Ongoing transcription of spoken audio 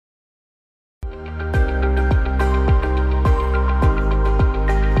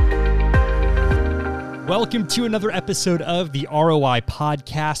Welcome to another episode of the ROI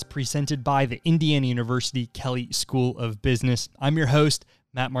Podcast presented by the Indiana University Kelley School of Business. I'm your host,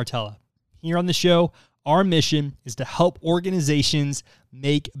 Matt Martella. Here on the show, our mission is to help organizations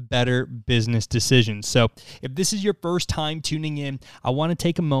make better business decisions. So if this is your first time tuning in, I want to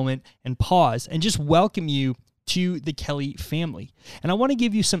take a moment and pause and just welcome you to the Kelley family. And I want to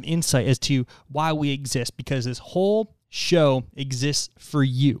give you some insight as to why we exist, because this whole show exists for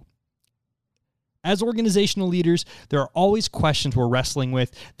you. As organizational leaders, there are always questions we're wrestling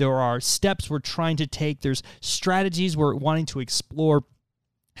with. There are steps we're trying to take. There's strategies we're wanting to explore.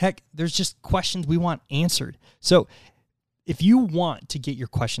 Heck, there's just questions we want answered. So if you want to get your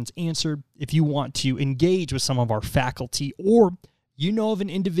questions answered, if you want to engage with some of our faculty, or you know of an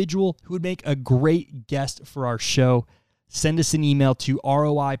individual who would make a great guest for our show, send us an email to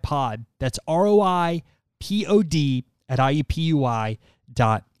ROIPod. That's ROIPOD at iupui.edu.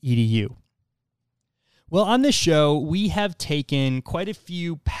 Well, on this show, we have taken quite a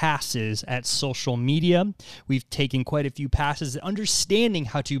few passes at social media. We've taken quite a few passes at understanding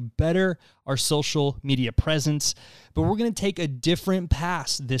how to better our social media presence. But we're going to take a different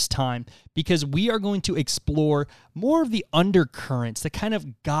pass this time because we are going to explore more of the undercurrents that kind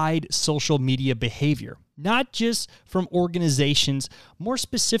of guide social media behavior, not just from organizations, more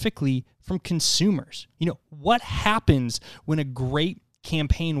specifically from consumers. What happens when a great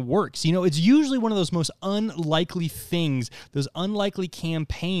campaign works? It's usually one of those most unlikely things, those unlikely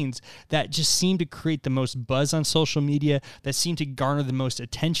campaigns that just seem to create the most buzz on social media, that seem to garner the most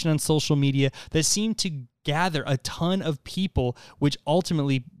attention on social media, that seem to gather a ton of people, which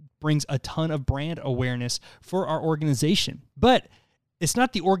ultimately brings a ton of brand awareness for our organization. But it's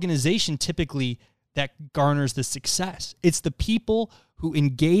not the organization typically that garners the success. It's the people who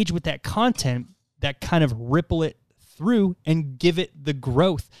engage with that content that kind of ripple it through and give it the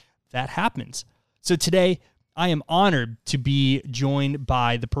growth that happens. So today, I am honored to be joined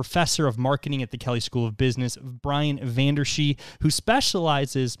by the professor of marketing at the Kelley School of Business, Brian Vandershee, who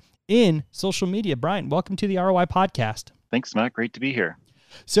specializes in social media. Brian, welcome to the ROI Podcast. Thanks, Matt. Great to be here.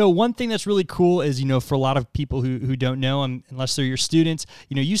 So one thing that's really cool is, for a lot of people who don't know, unless they're your students,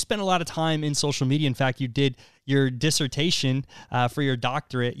 you spend a lot of time in social media. In fact, you did your dissertation for your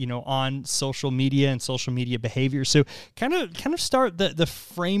doctorate, on social media and social media behavior. So kind of start the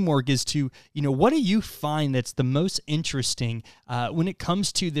framework as to, what do you find that's the most interesting when it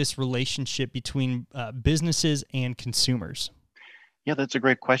comes to this relationship between businesses and consumers? Yeah, that's a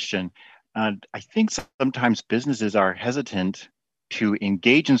great question. I think sometimes businesses are hesitant to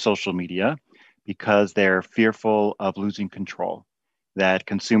engage in social media because they're fearful of losing control, that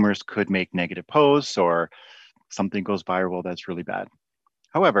consumers could make negative posts or something goes viral that's really bad.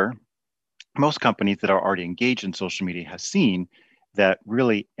 However, most companies that are already engaged in social media have seen that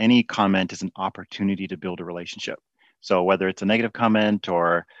really any comment is an opportunity to build a relationship. So whether it's a negative comment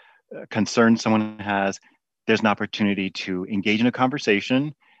or a concern someone has, there's an opportunity to engage in a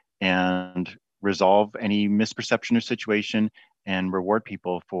conversation and resolve any misperception or situation and reward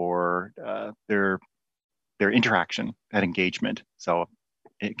people for their interaction, that engagement. So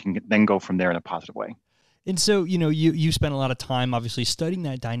it can then go from there in a positive way. And so, you spent a lot of time obviously studying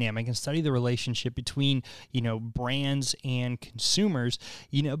that dynamic and study the relationship between, brands and consumers,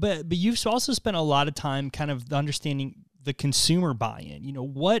 but you've also spent a lot of time kind of understanding the consumer buy-in,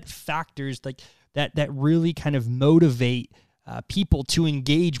 what factors like that really kind of motivate people to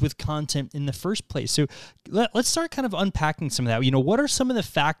engage with content in the first place. So let's start kind of unpacking some of that. What are some of the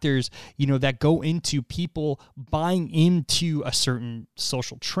factors, that go into people buying into a certain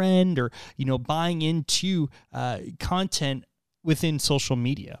social trend or, buying into content within social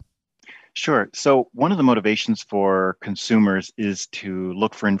media? Sure. So one of the motivations for consumers is to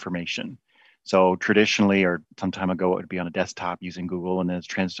look for information. So traditionally, or some time ago, it would be on a desktop using Google, and then it's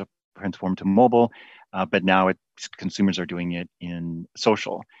transformed to mobile. But now consumers are doing it in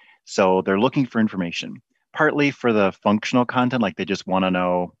social. So they're looking for information, partly for the functional content, like they just want to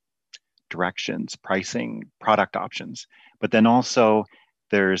know directions, pricing, product options. But then also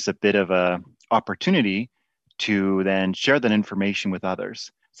there's a bit of a opportunity to then share that information with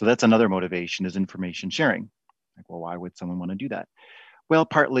others. So that's another motivation, is information sharing. Like, well, why would someone want to do that? Well,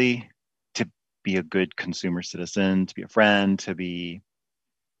 partly to be a good consumer citizen, to be a friend, to be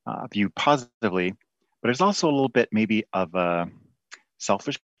viewed positively. But there's also a little bit maybe of a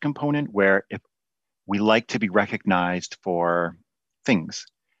selfish component where if we like to be recognized for things.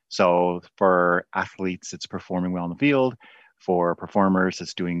 So for athletes, it's performing well on the field. For performers,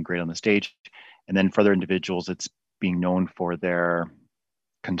 it's doing great on the stage. And then for other individuals, it's being known for their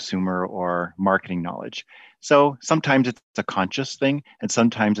consumer or marketing knowledge. So sometimes it's a conscious thing, and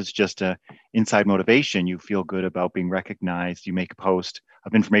sometimes it's just a inside motivation. You feel good about being recognized. You make a post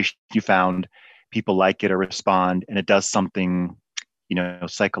of information you found, people like it or respond, and it does something,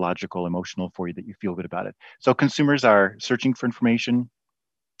 psychological, emotional for you that you feel good about it. So consumers are searching for information,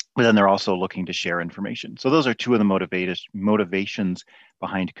 but then they're also looking to share information. So those are two of the motivations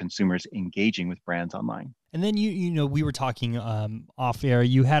behind consumers engaging with brands online. And then we were talking off air.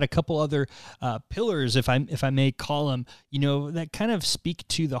 You had a couple other pillars, if I may call them, that kind of speak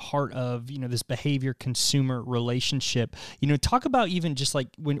to the heart of this behavior consumer relationship. Talk about even just like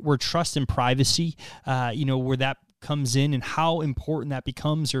where trust and privacy, where that comes in and how important that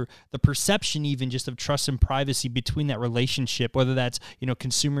becomes, or the perception even just of trust and privacy between that relationship, whether that's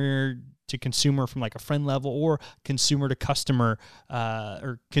consumer to consumer from like a friend level or consumer to customer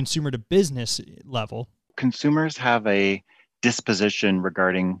or consumer to business level. Consumers have a disposition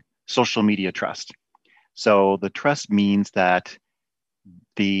regarding social media trust. So the trust means that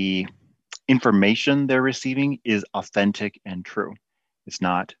the information they're receiving is authentic and true. It's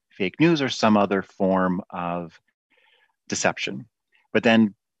not fake news or some other form of deception. But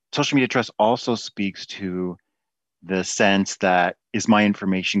then social media trust also speaks to the sense that, is my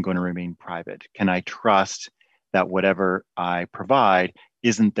information going to remain private? Can I trust that whatever I provide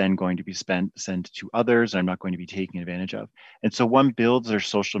isn't then going to be sent to others and I'm not going to be taken advantage of? And so one builds their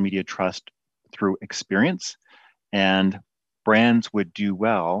social media trust through experience, and brands would do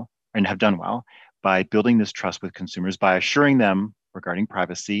well and have done well by building this trust with consumers by assuring them regarding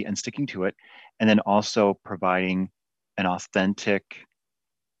privacy and sticking to it, and then also providing an authentic,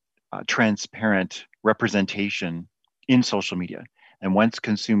 transparent representation in social media. And once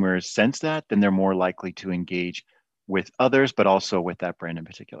consumers sense that, then they're more likely to engage with others, but also with that brand in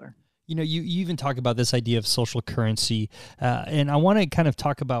particular. You even talk about this idea of social currency, and I want to kind of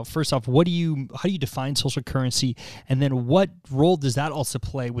talk about, first off, how do you define social currency, and then what role does that also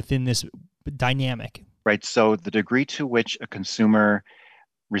play within this dynamic? Right. So the degree to which a consumer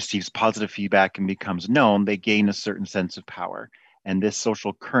receives positive feedback and becomes known, they gain a certain sense of power. And this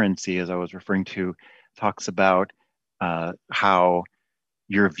social currency, as I was referring to, talks about how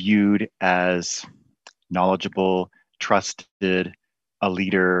you're viewed as knowledgeable, trusted, a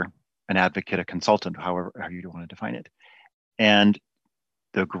leader, an advocate, a consultant, however you want to define it. And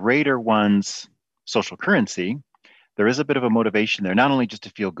the greater one's social currency, there is a bit of a motivation there, not only just to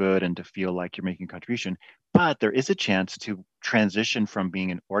feel good and to feel like you're making a contribution, but there is a chance to transition from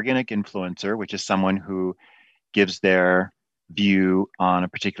being an organic influencer, which is someone who gives their view on a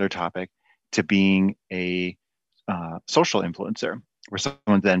particular topic, to being a social influencer, where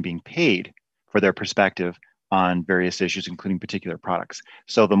someone's then being paid for their perspective on various issues, including particular products.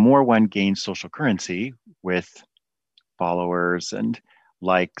 So the more one gains social currency with followers and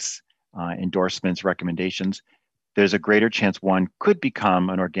likes, endorsements, recommendations, there's a greater chance one could become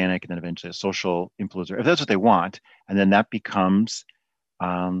an organic and then eventually a social influencer, if that's what they want. And then that becomes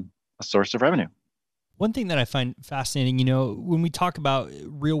a source of revenue. One thing that I find fascinating, when we talk about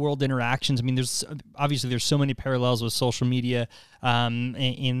real world interactions, I mean, there's so many parallels with social media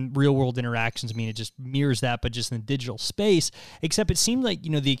in real world interactions. I mean, it just mirrors that, but just in the digital space, except it seems like,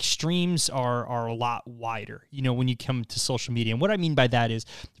 the extremes are a lot wider, when you come to social media. And what I mean by that is,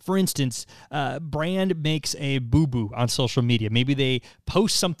 for instance, brand makes a boo-boo on social media. Maybe they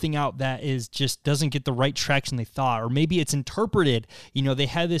post something out that just doesn't get the right traction they thought, or maybe it's interpreted, they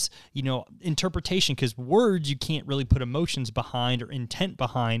have this, interpretation, because words you can't really put emotions behind or intent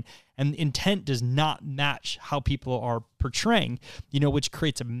behind, and intent does not match how people are portraying, which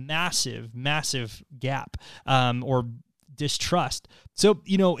creates a massive gap or distrust. So,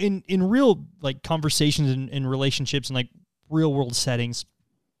 in real like conversations and relationships and like real world settings,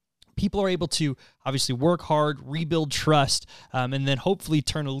 people are able to obviously work hard, rebuild trust, and then hopefully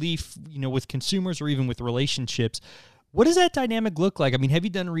turn a leaf, with consumers or even with relationships. What does that dynamic look like? I mean, have you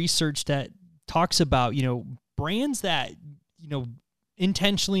done research that talks about, brands that,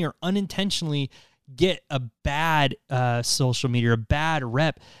 intentionally or unintentionally get a bad social media, a bad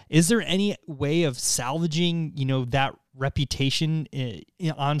rep? Is there any way of salvaging, that reputation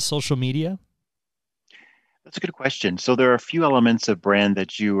on social media? That's a good question. So there are a few elements of brand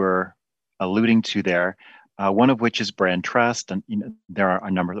that you were alluding to there. One of which is brand trust, and there are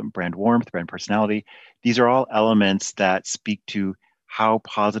a number of them: brand warmth, brand personality. These are all elements that speak to how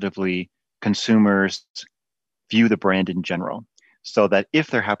positively consumers view the brand in general. So that if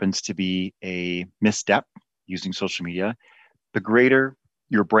there happens to be a misstep using social media, the greater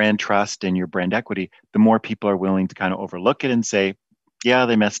your brand trust and your brand equity, the more people are willing to kind of overlook it and say, yeah,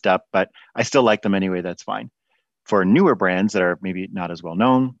 they messed up, but I still like them anyway, that's fine. For newer brands that are maybe not as well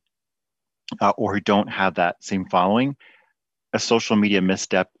known or who don't have that same following, a social media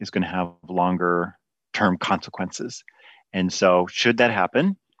misstep is going to have longer term consequences. And so, should that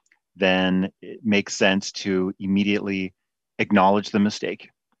happen, then it makes sense to immediately acknowledge the mistake,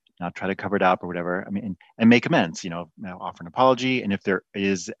 not try to cover it up or whatever. I mean, and make amends, offer an apology. And if there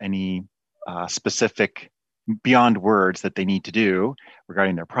is any specific beyond words that they need to do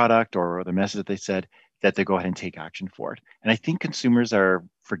regarding their product or the message that they said, that they go ahead and take action for it. And I think consumers are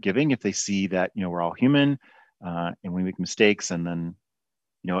forgiving if they see that, we're all human and we make mistakes. And then,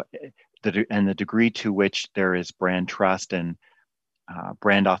 the degree to which there is brand trust and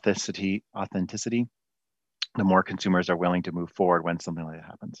brand authenticity, the more consumers are willing to move forward when something like that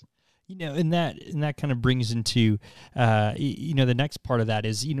happens. And that kind of brings into the next part of that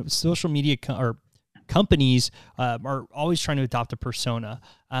is social media or companies are always trying to adopt a persona.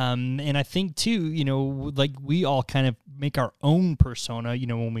 And I think too, like we all kind of make our own persona,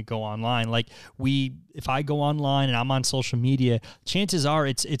 when we go online. Like if I go online and I'm on social media, chances are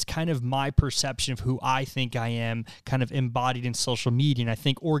it's kind of my perception of who I think I am kind of embodied in social media. And I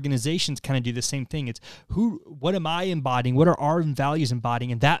think organizations kind of do the same thing. It's what am I embodying? What are our values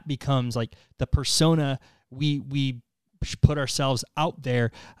embodying? And that becomes like the persona we put ourselves out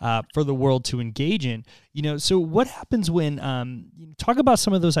there for the world to engage in. So what happens when talk about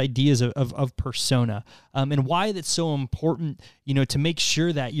some of those ideas of persona and why that's so important, to make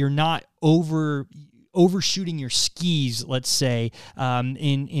sure that you're not overshooting your skis, let's say,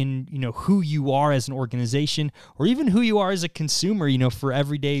 in who you are as an organization or even who you are as a consumer, for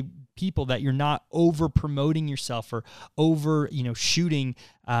everyday people, that you're not over promoting yourself or over, shooting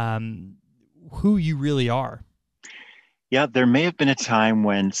who you really are. Yeah, there may have been a time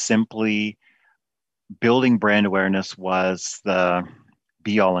when simply building brand awareness was the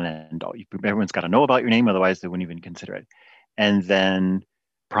be all and end all. Everyone's got to know about your name, otherwise they wouldn't even consider it. And then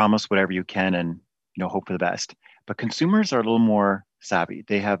promise whatever you can and hope for the best. But consumers are a little more savvy.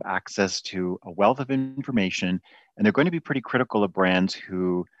 They have access to a wealth of information, and they're going to be pretty critical of brands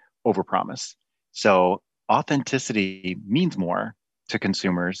who overpromise. So authenticity means more to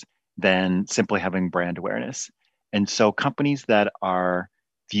consumers than simply having brand awareness. And so companies that are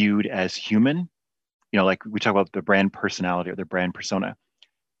viewed as human, like we talk about the brand personality or the brand persona,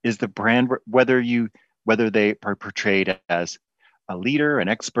 is the brand, whether they are portrayed as a leader, an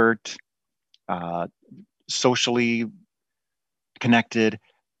expert, socially connected,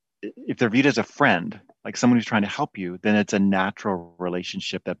 if they're viewed as a friend, like someone who's trying to help you, then it's a natural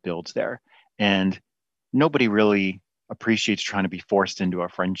relationship that builds there. And nobody really appreciates trying to be forced into a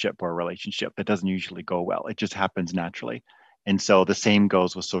friendship or a relationship. That doesn't usually go well. It just happens naturally. And so the same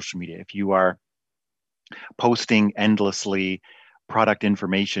goes with social media. If you are posting endlessly product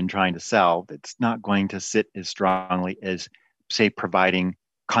information trying to sell, it's not going to sit as strongly as, say, providing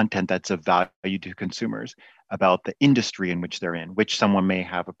content that's of value to consumers about the industry in which they're in, which someone may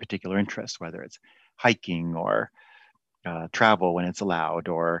have a particular interest, whether it's hiking or travel when it's allowed,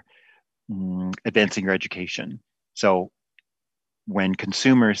 or advancing your education. So when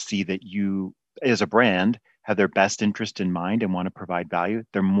consumers see that you, as a brand, have their best interest in mind and want to provide value,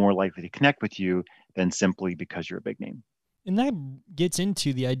 they're more likely to connect with you than simply because you're a big name. And that gets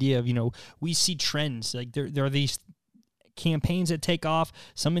into the idea of, we see trends. Like there are these campaigns that take off,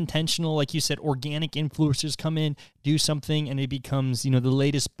 some intentional, like you said, organic influencers come in, do something, and it becomes, the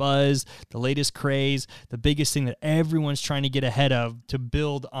latest buzz, the latest craze, the biggest thing that everyone's trying to get ahead of to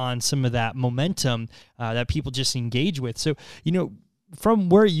build on some of that momentum that people just engage with. So, from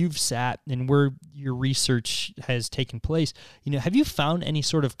where you've sat and where your research has taken place, have you found any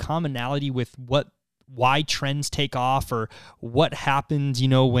sort of commonality with why trends take off, or what happens,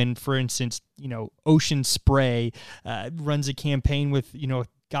 when, for instance, Ocean Spray runs a campaign with, a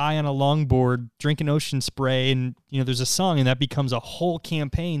guy on a longboard drinking Ocean Spray, and, there's a song, and that becomes a whole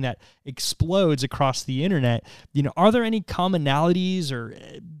campaign that explodes across the internet. Are there any commonalities or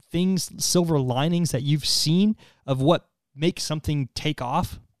things, silver linings that you've seen of what makes something take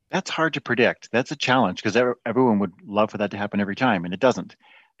off? That's hard to predict. That's a challenge because everyone would love for that to happen every time, and it doesn't.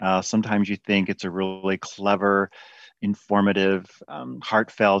 Sometimes you think it's a really clever, informative,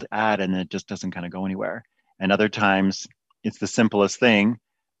 heartfelt ad, and it just doesn't kind of go anywhere. And other times it's the simplest thing,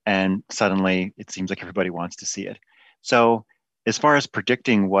 and suddenly it seems like everybody wants to see it. So as far as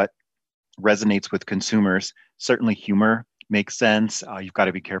predicting what resonates with consumers, certainly humor makes sense. You've got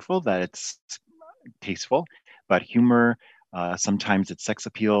to be careful that it's tasteful, but humor, sometimes it's sex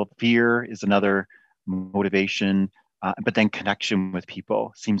appeal. Fear is another motivation. But then connection with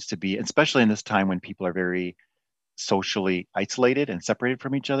people seems to be, especially in this time when people are very socially isolated and separated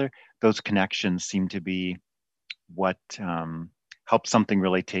from each other, those connections seem to be what helps something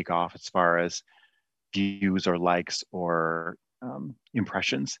really take off as far as views or likes or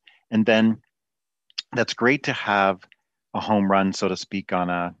impressions. And then that's great to have a home run, so to speak, on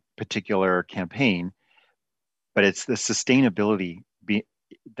a particular campaign, but it's the sustainability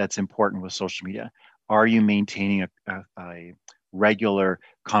that's important with social media. Are you maintaining a regular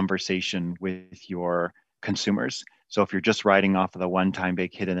conversation with your consumers? So if you're just riding off of the one-time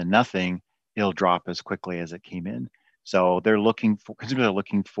big hit and then nothing, it'll drop as quickly as it came in. So consumers are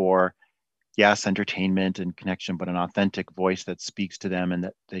looking for, yes, entertainment and connection, but an authentic voice that speaks to them and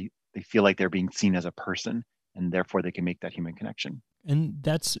that they feel like they're being seen as a person, and therefore they can make that human connection. And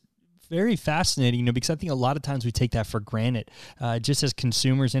that's very fascinating, because I think a lot of times we take that for granted, just as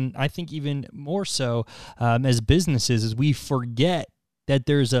consumers, and I think even more so as businesses, as we forget that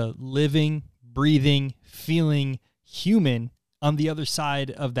there's a living, breathing, feeling human on the other side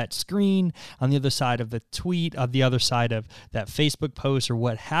of that screen, on the other side of the tweet, on the other side of that Facebook post or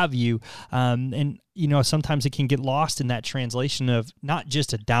what have you. And sometimes it can get lost in that translation of not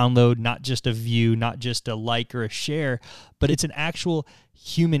just a download, not just a view, not just a like or a share, but it's an actual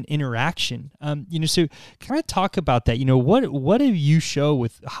human interaction. So can I talk about that? What do you show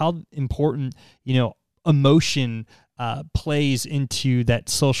with how important, emotion plays into that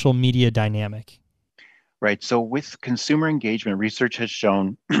social media dynamic? Right. So with consumer engagement, research has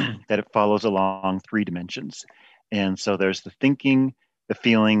shown that it follows along 3 dimensions. And so there's the thinking, the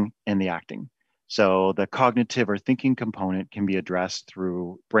feeling, and the acting. So the cognitive or thinking component can be addressed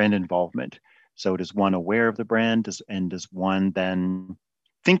through brand involvement. So does one aware of the brand, does one then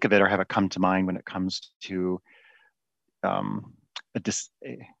think of it or have it come to mind when it comes to the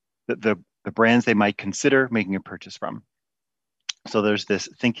brands they might consider making a purchase from? So there's this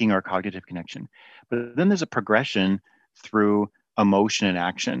thinking or cognitive connection, but then there's a progression through emotion and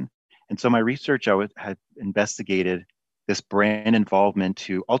action. And so my research had investigated this brand involvement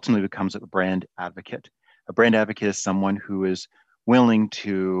to ultimately becomes a brand advocate. A brand advocate is someone who is willing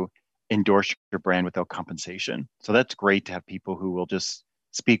to endorse your brand without compensation. So that's great to have people who will just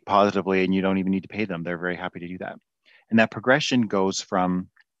speak positively and you don't even need to pay them. They're very happy to do that. And that progression goes from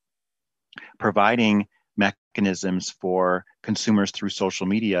providing mechanisms for consumers through social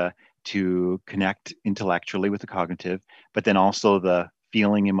media to connect intellectually with the cognitive, but then also the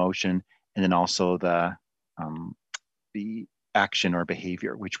feeling, emotion, and then also the action or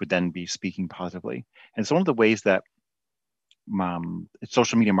behavior, which would then be speaking positively. And so one of the ways that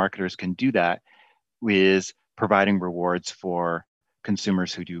social media marketers can do that is providing rewards for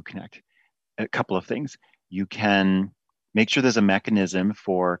consumers who do connect. A couple of things. You can make sure there's a mechanism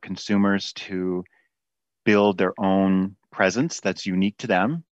for consumers to build their own presence that's unique to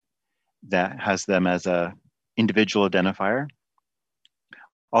them, that has them as a individual identifier.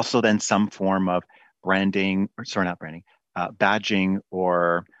 Also then some form of badging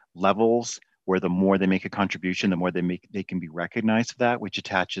or levels where the more they make a contribution, the more they can be recognized for that, which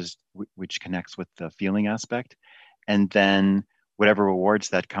connects with the feeling aspect. And then whatever rewards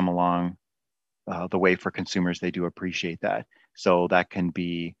that come along the way for consumers, they do appreciate that. So that can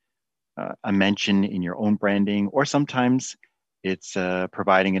be a mention in your own branding, or sometimes it's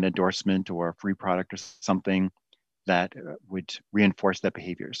providing an endorsement or a free product or something that would reinforce that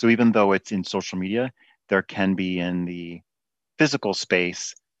behavior. So even though it's in social media, there can be in the physical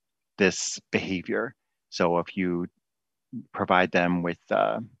space this behavior. So if you provide them with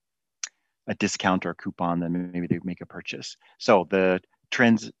a discount or a coupon, then maybe they make a purchase. So the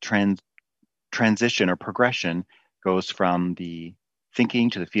transition or progression goes from the thinking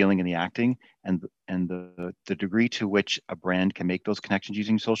to the feeling and the acting, and the degree to which a brand can make those connections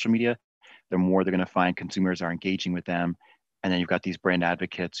using social media, the more they're going to find consumers are engaging with them. And then you've got these brand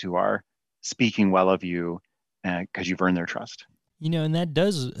advocates who are speaking well of you because you've earned their trust. And that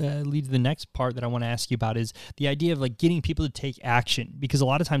does lead to the next part that I want to ask you about, is the idea of like getting people to take action, because a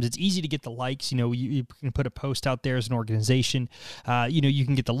lot of times it's easy to get the likes. You can put a post out there as an organization. You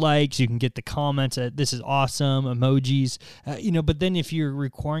can get the likes, you can get the comments, this is awesome, emojis, but then if you're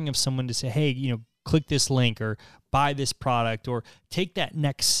requiring of someone to say, hey, click this link or buy this product or take that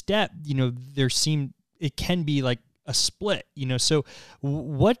next step, it can be like a split, so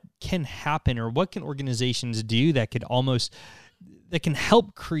what can happen, or what can organizations do that can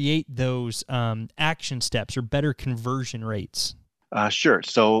help create those action steps or better conversion rates? Sure.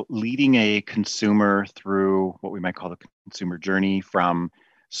 So leading a consumer through what we might call the consumer journey, from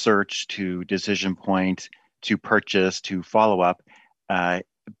search to decision point to purchase to follow up,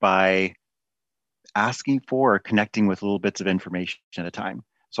 by asking for or connecting with little bits of information at a time.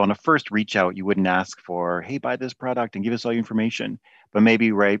 So on a first reach out, you wouldn't ask for, hey, buy this product and give us all your information, but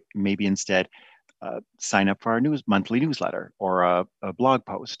maybe instead, sign up for our monthly newsletter or a blog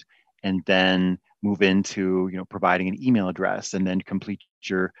post, and then move into providing an email address and then complete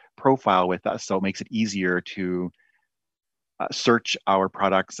your profile with us. So it makes it easier to search our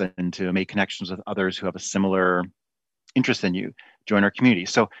products and to make connections with others who have a similar interest in you, join our community.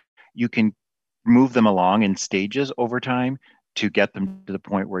 So you can move them along in stages over time to get them to the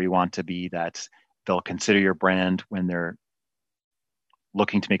point where you want to be, that they'll consider your brand when they're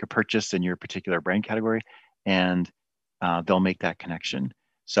looking to make a purchase in your particular brand category, and they'll make that connection.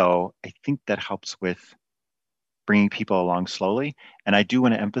 So I think that helps with bringing people along slowly. And I do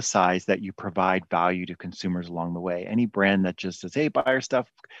want to emphasize that you provide value to consumers along the way. Any brand that just says, "Hey, buy our stuff,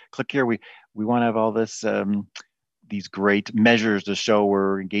 click here. We want to have all this these great measures to show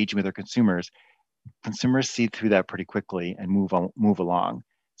we're engaging with our consumers." Consumers see through that pretty quickly and move along.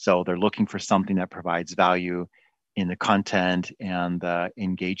 So they're looking for something that provides value in the content and the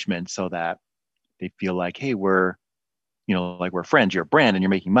engagement, so that they feel like, hey, we're like we're friends. You're a brand and you're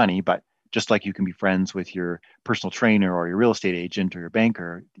making money, but just like you can be friends with your personal trainer or your real estate agent or your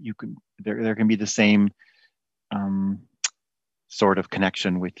banker, there can be the same sort of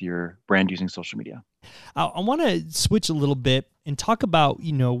connection with your brand using social media. I want to switch a little bit and talk about,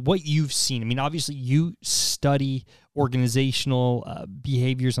 what you've seen. I mean, obviously you study organizational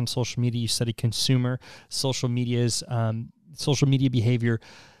behaviors on social media. You study consumer social media behavior.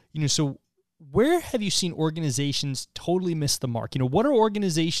 So where have you seen organizations totally miss the mark? What do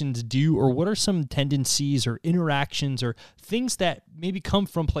organizations do, or what are some tendencies or interactions or things that maybe come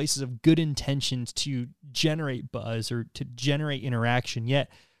from places of good intentions to generate buzz or to generate interaction, yet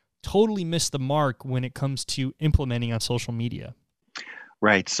totally miss the mark when it comes to implementing on social media?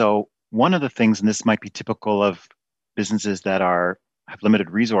 Right. So one of the things, and this might be typical of businesses that have limited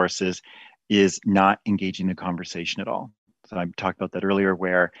resources, is not engaging the conversation at all. So I talked about that earlier,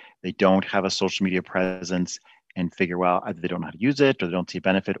 where they don't have a social media presence and figure, well, either they don't know how to use it, or they don't see a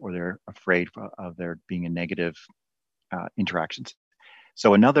benefit, or they're afraid of there being a negative interactions.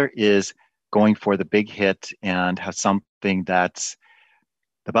 So another is going for the big hit and have something that's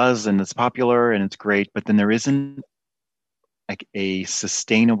the buzz and it's popular and it's great, but then there isn't like a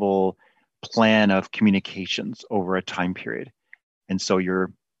sustainable plan of communications over a time period. And so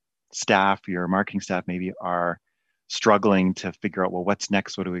your marketing staff maybe are struggling to figure out, well, what's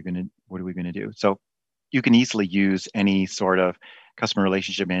next? What are we going to do? So you can easily use any sort of customer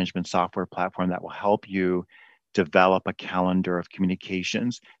relationship management software platform that will help you develop a calendar of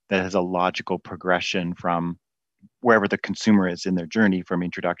communications that has a logical progression from wherever the consumer is in their journey, from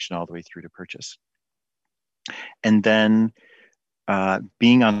introduction all the way through to purchase. And then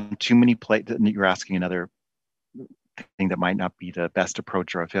being on too many plates, you're asking another thing that might not be the best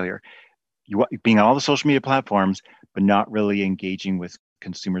approach or a failure. Being on all the social media platforms, but not really engaging with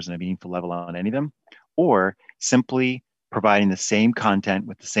consumers in a meaningful level on any of them, or simply providing the same content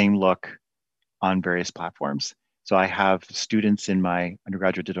with the same look on various platforms. So I have students in my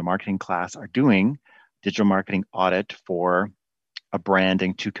undergraduate digital marketing class are doing digital marketing audit for a brand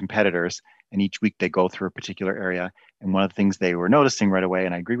and two competitors. And each week they go through a particular area. And one of the things they were noticing right away,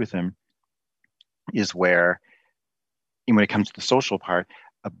 and I agree with them, is where, when it comes to the social part,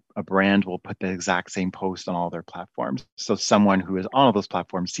 a brand will put the exact same post on all their platforms. So someone who is on all those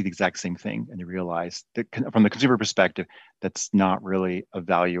platforms see the exact same thing, and they realize that from the consumer perspective, that's not really a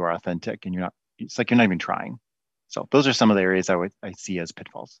value or authentic, and it's like you're not even trying. So those are some of the areas I see as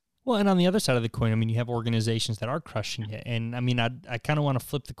pitfalls. Well, and on the other side of the coin, I mean, you have organizations that are crushing it. And I mean, I kind of want to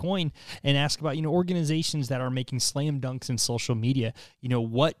flip the coin and ask about, organizations that are making slam dunks in social media.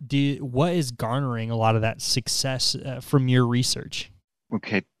 What is garnering a lot of that success from your research?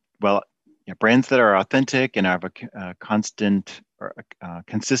 Okay. Well, brands that are authentic and have a constant or a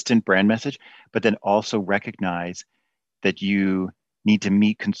consistent brand message, but then also recognize that you need to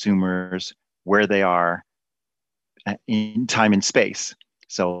meet consumers where they are in time and space.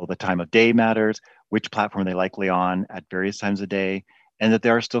 So the time of day matters, which platform they likely on at various times of day, and that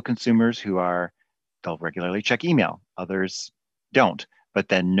there are still consumers they'll regularly check email. Others don't, but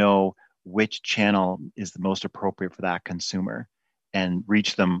then know which channel is the most appropriate for that consumer and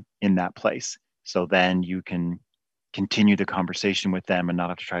reach them in that place. So then you can continue the conversation with them and not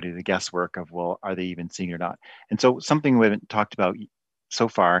have to try to do the guesswork of, well, are they even seeing it or not? And so something we haven't talked about so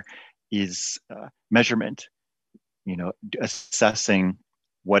far is measurement, assessing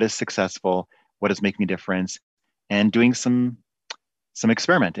what is successful, what is making a difference, and doing some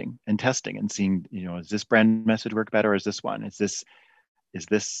experimenting and testing and seeing, is this brand message work better, or is this one? Is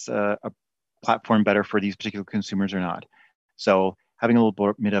this a platform better for these particular consumers or not? So having a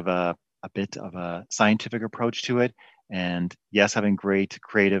little bit of a scientific approach to it, And yes, having great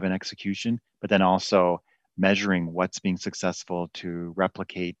creative and execution, but then also measuring what's being successful to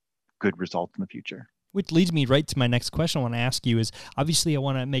replicate good results in the future. Which leads me right to my next question I want to ask you is, obviously I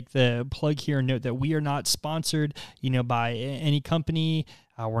want to make the plug here and note that we are not sponsored, by any company.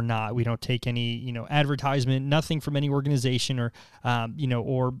 We don't take any, advertisement, nothing from any organization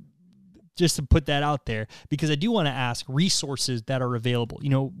or just to put that out there, because I do want to ask resources that are available.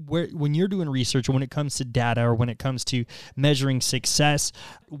 When you're doing research or when it comes to data or when it comes to measuring success,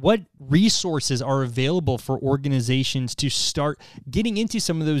 what resources are available for organizations to start getting into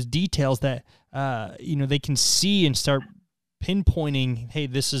some of those details that, they can see and start pinpointing, hey,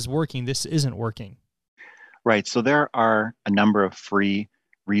 this is working, this isn't working? Right. So there are a number of free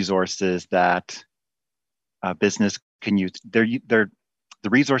resources that business can use. The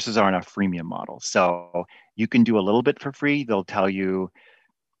resources are on a freemium model. So you can do a little bit for free. They'll tell you,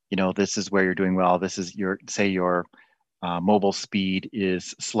 this is where you're doing well. This is your mobile speed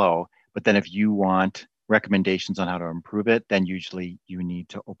is slow. But then if you want recommendations on how to improve it, then usually you need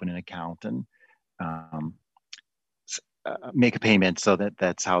to open an account and make a payment, so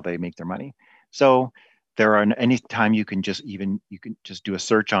that's how they make their money. So there are any time you can just do a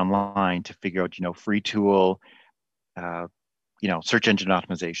search online to figure out, free tool, search engine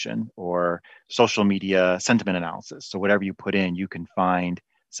optimization or social media sentiment analysis. So whatever you put in, you can find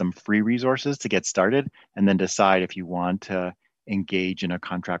some free resources to get started and then decide if you want to engage in a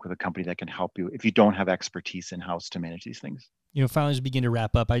contract with a company that can help you if you don't have expertise in-house to manage these things. Finally, as we begin to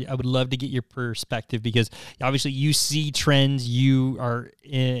wrap up, I would love to get your perspective, because obviously you see trends, you are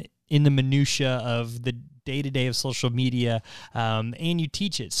in the minutia of the day-to-day of social media, and you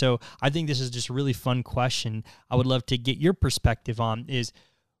teach it. So I think this is just a really fun question I would love to get your perspective on is,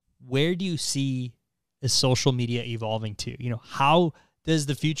 where do you see social media evolving to? How does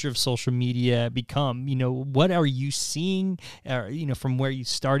the future of social media become? What are you seeing, from where you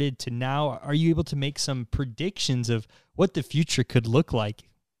started to now? Are you able to make some predictions of what the future could look like?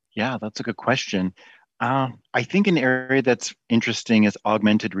 Yeah, that's a good question. I think an area that's interesting is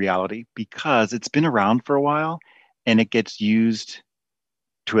augmented reality, because it's been around for a while and it gets used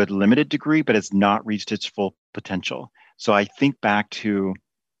to a limited degree, but it's not reached its full potential. So I think back to,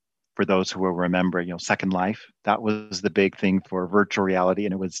 for those who will remember, Second Life, that was the big thing for virtual reality.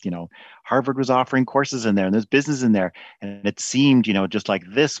 And it was, Harvard was offering courses in there and there's business in there. And it seemed, just like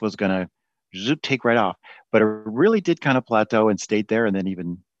this was going to take right off. But it really did kind of plateau and stayed there. And then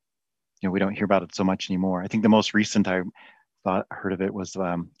even, we don't hear about it so much anymore. I think the most recent I heard of it was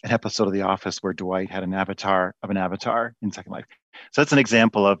an episode of The Office where Dwight had an avatar in Second Life. So that's an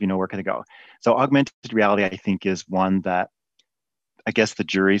example of, where can it go? So augmented reality, I think, is one that I guess the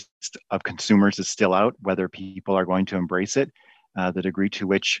jury of consumers is still out, whether people are going to embrace it. The degree to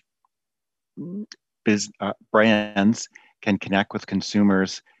which brands can connect with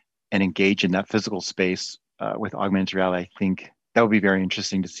consumers and engage in that physical space with augmented reality, I think that would be very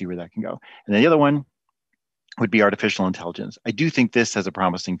interesting to see where that can go. And then the other one would be artificial intelligence. I do think this has a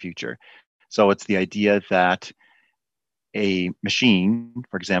promising future. So it's the idea that a machine,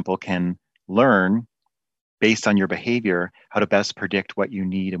 for example, can learn based on your behavior how to best predict what you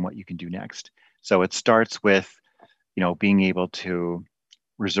need and what you can do next. So it starts with, being able to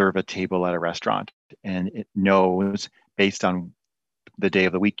reserve a table at a restaurant, and it knows based on the day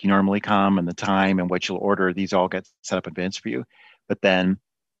of the week you normally come and the time and what you'll order, these all get set up in advance for you. But then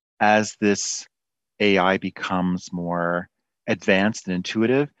as this AI becomes more advanced and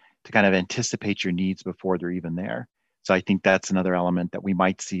intuitive, to kind of anticipate your needs before they're even there. So I think that's another element that we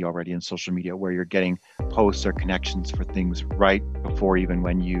might see already in social media, where you're getting posts or connections for things right before even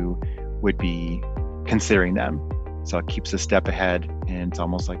when you would be considering them. So it keeps a step ahead, and it's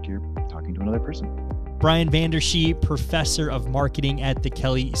almost like you're talking to another person. Brian Vandershee, professor of marketing at the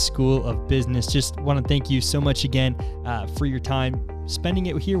Kelley School of Business. Just want to thank you so much again for your time spending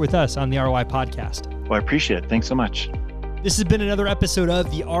it here with us on the ROI Podcast. Well, I appreciate it. Thanks so much. This has been another episode of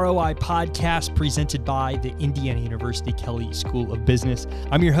the ROI Podcast presented by the Indiana University Kelley School of Business.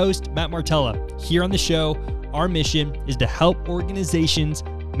 I'm your host, Matt Martella. Here on the show, our mission is to help organizations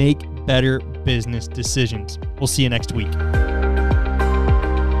make better business decisions. We'll see you next week.